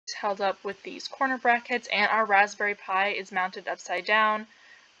held up with these corner brackets, and our Raspberry Pi is mounted upside down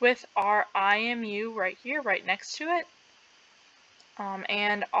with our IMU right here, right next to it.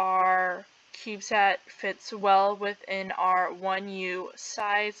 And our Cubesat fits well within our 1U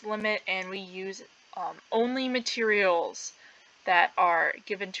size limit, and we use only materials that are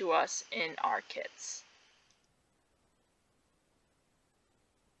given to us in our kits.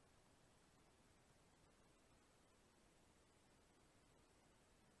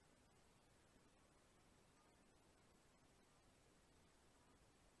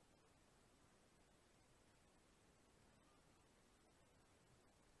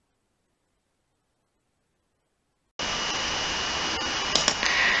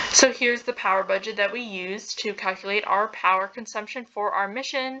 So here's the power budget that we used to calculate our power consumption for our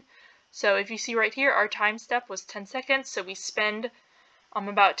mission. So if you see right here, our time step was 10 seconds, so we spend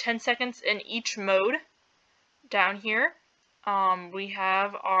about 10 seconds in each mode. Down here, we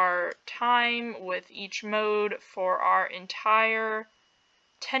have our time with each mode for our entire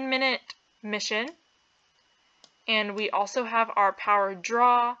 10-minute mission. And we also have our power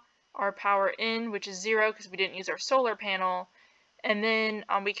draw, our power in, which is 0 because we didn't use our solar panel. And then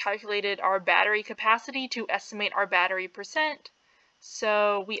we calculated our battery capacity to estimate our battery percent.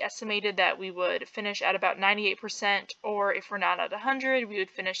 So we estimated that we would finish at about 98%, or if we're not at 100, we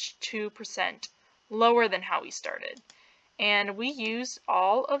would finish 2% lower than how we started. And we used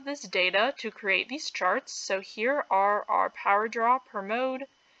all of this data to create these charts. So here are our power draw per mode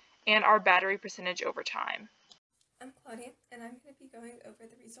and our battery percentage over time. I'm Claudia, and I'm going to be going over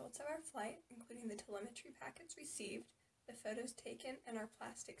the results of our flight, including the telemetry packets received, the photos taken, and our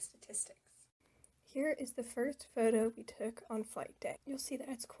plastic statistics. Here is the first photo we took on flight day. You'll see that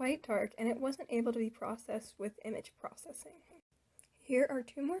it's quite dark and it wasn't able to be processed with image processing. Here are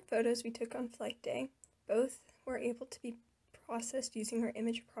two more photos we took on flight day. Both were able to be processed using our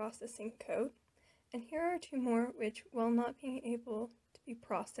image processing code. And here are two more which, while not being able to be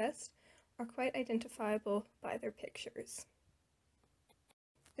processed, are quite identifiable by their pictures.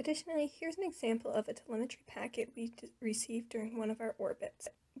 Additionally, here's an example of a telemetry packet we received during one of our orbits.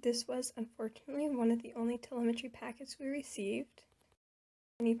 This was unfortunately one of the only telemetry packets we received.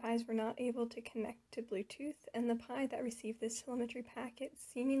 Many Pis were not able to connect to Bluetooth, and the Pi that received this telemetry packet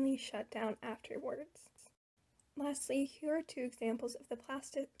seemingly shut down afterwards. Lastly, here are two examples of the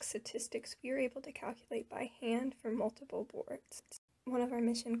plastic statistics we were able to calculate by hand for multiple boards. One of our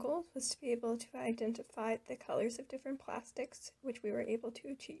mission goals was to be able to identify the colors of different plastics, which we were able to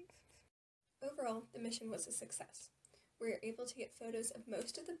achieve. Overall, the mission was a success. We were able to get photos of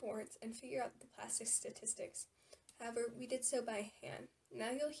most of the boards and figure out the plastic statistics. However, we did so by hand.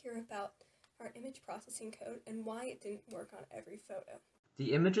 Now you'll hear about our image processing code and why it didn't work on every photo.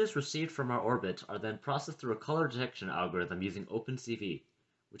 The images received from our orbit are then processed through a color detection algorithm using OpenCV,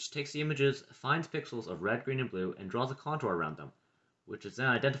 which takes the images, finds pixels of red, green, and blue, and draws a contour around them, which is then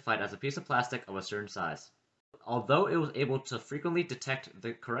identified as a piece of plastic of a certain size. Although it was able to frequently detect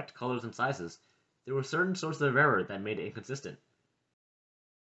the correct colors and sizes, there were certain sources of error that made it inconsistent.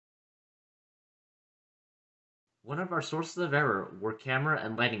 One of our sources of error were camera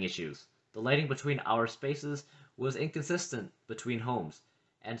and lighting issues. The lighting between our spaces was inconsistent between homes,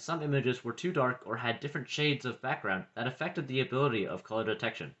 and some images were too dark or had different shades of background that affected the ability of color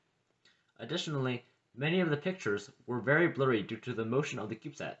detection. Additionally, many of the pictures were very blurry due to the motion of the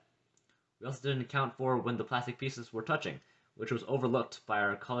Cubesat. We also didn't account for when the plastic pieces were touching, which was overlooked by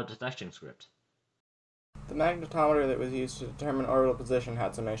our color detection script. The magnetometer that was used to determine orbital position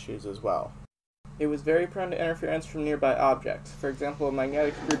had some issues as well. It was very prone to interference from nearby objects. For example, a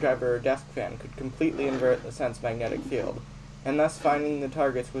magnetic screwdriver or desk fan could completely invert the sense magnetic field, and thus finding the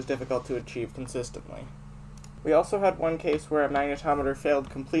targets was difficult to achieve consistently. We also had one case where a magnetometer failed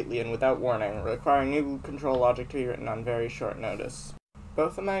completely and without warning, requiring new control logic to be written on very short notice.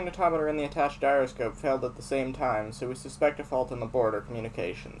 Both the magnetometer and the attached gyroscope failed at the same time, so we suspect a fault in the board or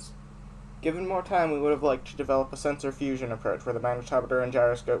communications. Given more time, we would have liked to develop a sensor fusion approach where the magnetometer and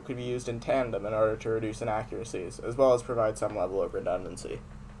gyroscope could be used in tandem in order to reduce inaccuracies, as well as provide some level of redundancy.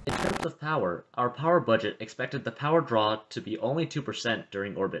 In terms of power, our power budget expected the power draw to be only 2%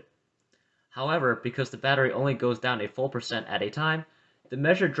 during orbit. However, because the battery only goes down a full percent at a time, the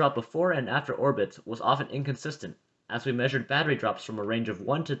measured drop before and after orbits was often inconsistent, as we measured battery drops from a range of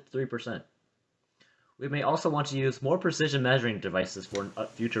 1 to 3%. We may also want to use more precision measuring devices for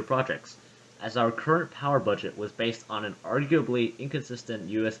future projects, as our current power budget was based on an arguably inconsistent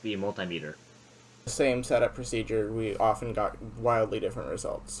USB multimeter. The same setup procedure, we often got wildly different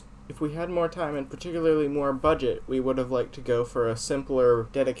results. If we had more time and particularly more budget, we would have liked to go for a simpler,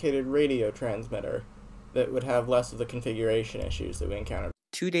 dedicated radio transmitter that would have less of the configuration issues that we encountered.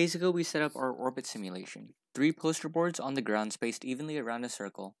 2 days ago, we set up our orbit simulation. 3 poster boards on the ground spaced evenly around a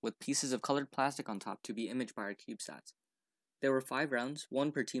circle, with pieces of colored plastic on top to be imaged by our Cubesats. There were 5 rounds,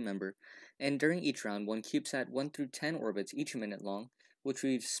 1 per team member, and during each round, one Cubesat went through 10 orbits each a minute long, which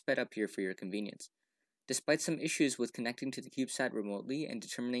we've sped up here for your convenience. Despite some issues with connecting to the Cubesat remotely and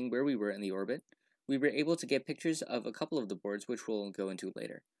determining where we were in the orbit, we were able to get pictures of a couple of the boards, which we'll go into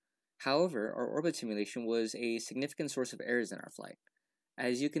later. However, our orbit simulation was a significant source of errors in our flight.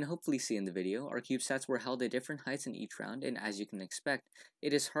 As you can hopefully see in the video, our Cubesats were held at different heights in each round, and as you can expect,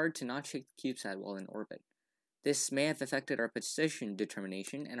 it is hard to not shake the Cubesat while in orbit. This may have affected our position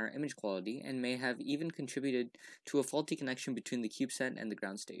determination and our image quality, and may have even contributed to a faulty connection between the Cubesat and the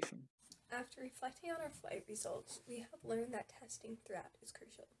ground station. After reflecting on our flight results, we have learned that testing throughout is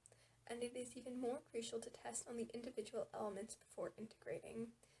crucial, and it is even more crucial to test on the individual elements before integrating.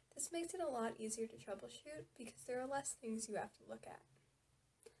 This makes it a lot easier to troubleshoot because there are less things you have to look at.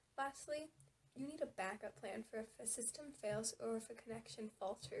 Lastly, you need a backup plan for if a system fails or if a connection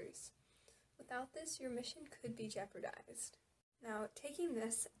falters. Without this, your mission could be jeopardized. Now, taking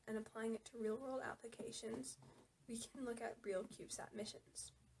this and applying it to real-world applications, we can look at real Cubesat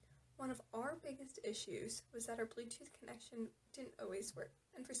missions. One of our biggest issues was that our Bluetooth connection didn't always work,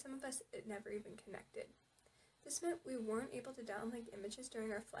 and for some of us, it never even connected. This meant we weren't able to downlink images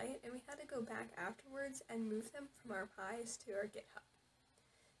during our flight, and we had to go back afterwards and move them from our Pis to our GitHub.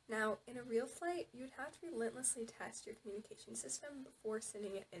 Now, in a real flight, you'd have to relentlessly test your communication system before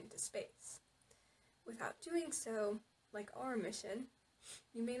sending it into space. Without doing so, like our mission,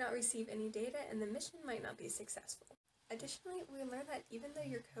 you may not receive any data and the mission might not be successful. Additionally, we learned that even though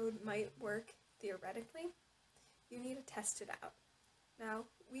your code might work theoretically, you need to test it out. Now,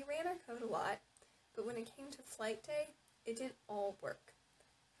 we ran our code a lot, but when it came to flight day, it didn't all work.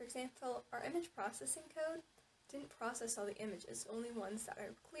 For example, our image processing code didn't process all the images, only ones that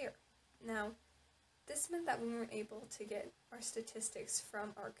are clear. Now, this meant that we weren't able to get our statistics from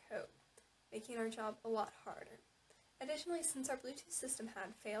our code, making our job a lot harder. Additionally, since our Bluetooth system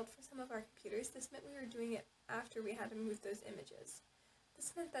had failed for some of our computers, this meant we were doing it after we had to move those images.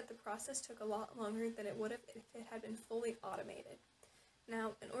 This meant that the process took a lot longer than it would have if it had been fully automated.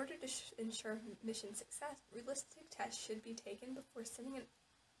 Now, in order to ensure mission success, realistic tests should be taken before sending a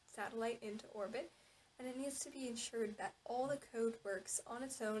satellite into orbit, and it needs to be ensured that all the code works on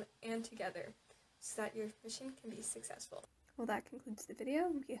its own and together so that your mission can be successful. Well, that concludes the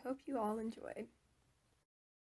video. We hope you all enjoyed.